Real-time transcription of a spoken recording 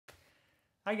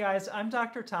Hi guys, I'm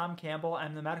Dr. Tom Campbell.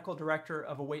 I'm the medical director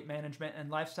of a weight management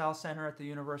and lifestyle center at the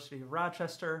University of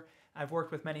Rochester. I've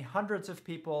worked with many hundreds of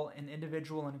people in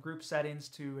individual and group settings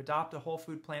to adopt a whole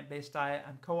food plant-based diet.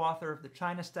 I'm co-author of the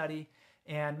China study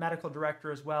and medical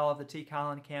director as well of the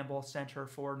Colin Campbell Center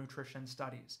for Nutrition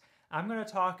Studies. I'm going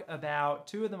to talk about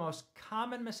two of the most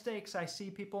common mistakes I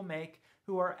see people make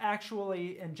who are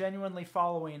actually and genuinely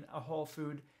following a whole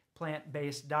food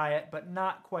plant-based diet but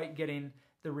not quite getting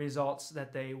the results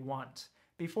that they want.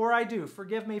 Before I do,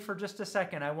 forgive me for just a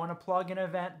second. I want to plug an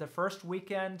event the first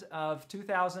weekend of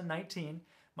 2019.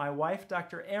 My wife,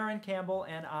 Dr. Erin Campbell,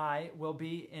 and I will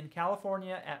be in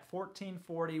California at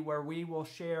 1440, where we will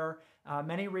share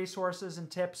many resources and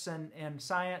tips and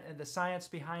science and the science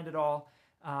behind it all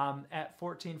at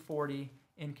 1440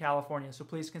 in California. So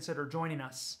please consider joining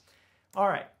us. All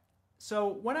right.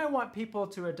 So when I want people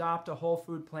to adopt a whole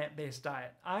food plant-based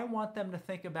diet, I want them to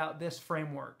think about this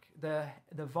framework. The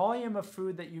volume of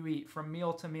food that you eat from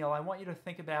meal to meal, I want you to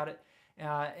think about it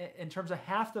in terms of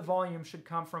half the volume should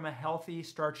come from a healthy,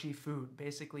 starchy food,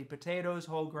 basically potatoes,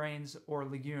 whole grains, or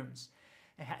legumes.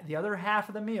 The other half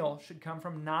of the meal should come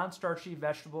from non-starchy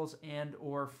vegetables and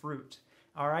or fruit.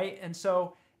 All right, and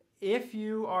so if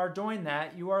you are doing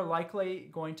that, you are likely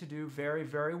going to do very,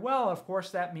 very well. Of course,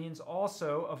 that means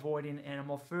also avoiding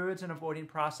animal foods and avoiding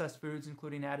processed foods,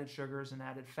 including added sugars and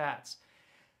added fats.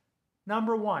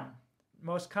 Number one,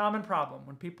 most common problem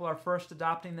when people are first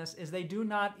adopting this is they do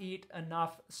not eat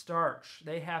enough starch.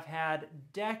 They have had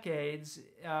decades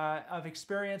of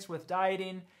experience with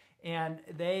dieting, and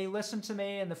they listen to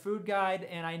me in the food guide,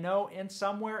 and I know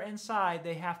somewhere inside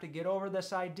they have to get over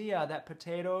this idea that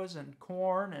potatoes and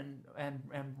corn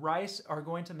and rice are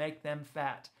going to make them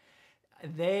fat.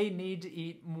 They need to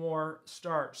eat more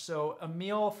starch. So a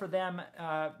meal for them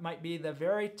might be the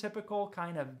very typical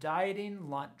kind of dieting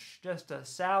lunch, just a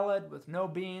salad with no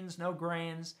beans, no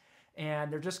grains,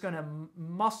 and they're just going to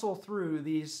muscle through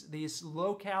these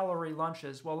low-calorie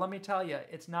lunches. Well, let me tell you,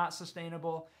 it's not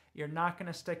sustainable. You're not going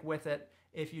to stick with it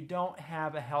if you don't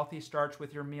have a healthy starch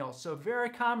with your meals. So very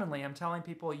commonly, I'm telling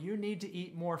people you need to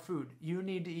eat more food. You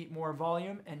need to eat more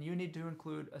volume, and you need to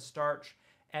include a starch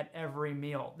at every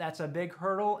meal. That's a big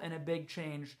hurdle and a big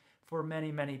change for many,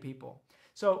 many people.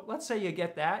 So let's say you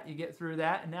get that, you get through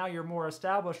that, and now you're more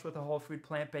established with a whole food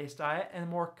plant-based diet and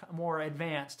more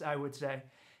advanced, I would say.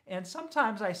 And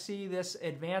sometimes I see this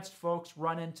advanced folks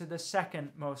run into the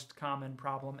second most common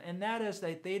problem, and that is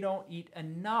that they don't eat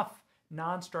enough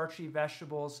non-starchy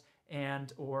vegetables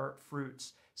and or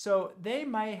fruits. So they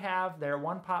may have their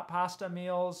one-pot pasta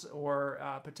meals or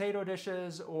potato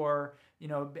dishes or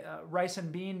rice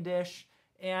and bean dish,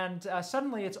 and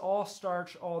suddenly it's all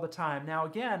starch all the time. Now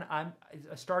again,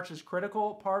 starch is a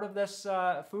critical part of this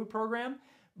food program,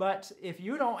 but if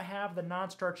you don't have the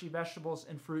non-starchy vegetables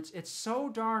and fruits, it's so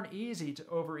darn easy to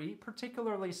overeat,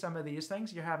 particularly some of these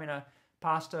things. You're having a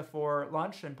pasta for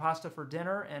lunch and pasta for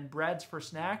dinner and breads for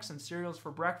snacks and cereals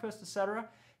for breakfast, etc.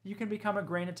 You can become a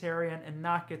grainitarian and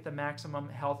not get the maximum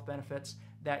health benefits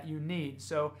that you need.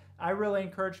 So I really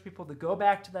encourage people to go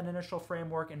back to that initial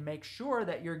framework and make sure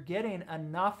that you're getting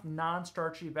enough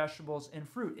non-starchy vegetables and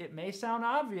fruit. It may sound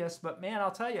obvious, but man,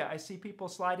 I'll tell you, I see people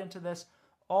slide into this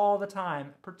all the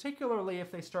time, particularly if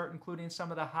they start including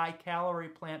some of the high-calorie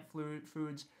plant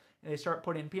foods. They start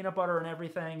putting peanut butter and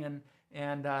everything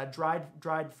and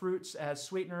dried fruits as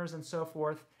sweeteners and so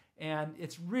forth. And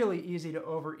it's really easy to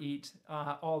overeat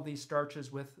all these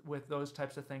starches with those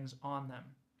types of things on them.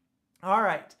 All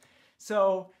right,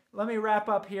 so let me wrap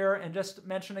up here and just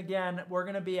mention again, we're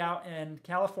going to be out in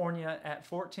California at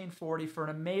 1440 for an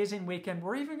amazing weekend.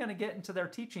 We're even going to get into their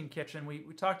teaching kitchen. We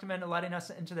talked them into letting us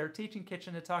into their teaching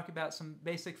kitchen to talk about some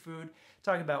basic food,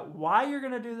 talk about why you're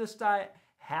going to do this diet,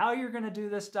 how you're going to do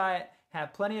this diet,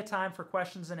 have plenty of time for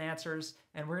questions and answers,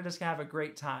 and we're just going to have a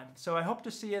great time. So I hope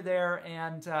to see you there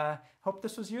and hope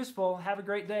this was useful. Have a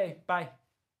great day. Bye.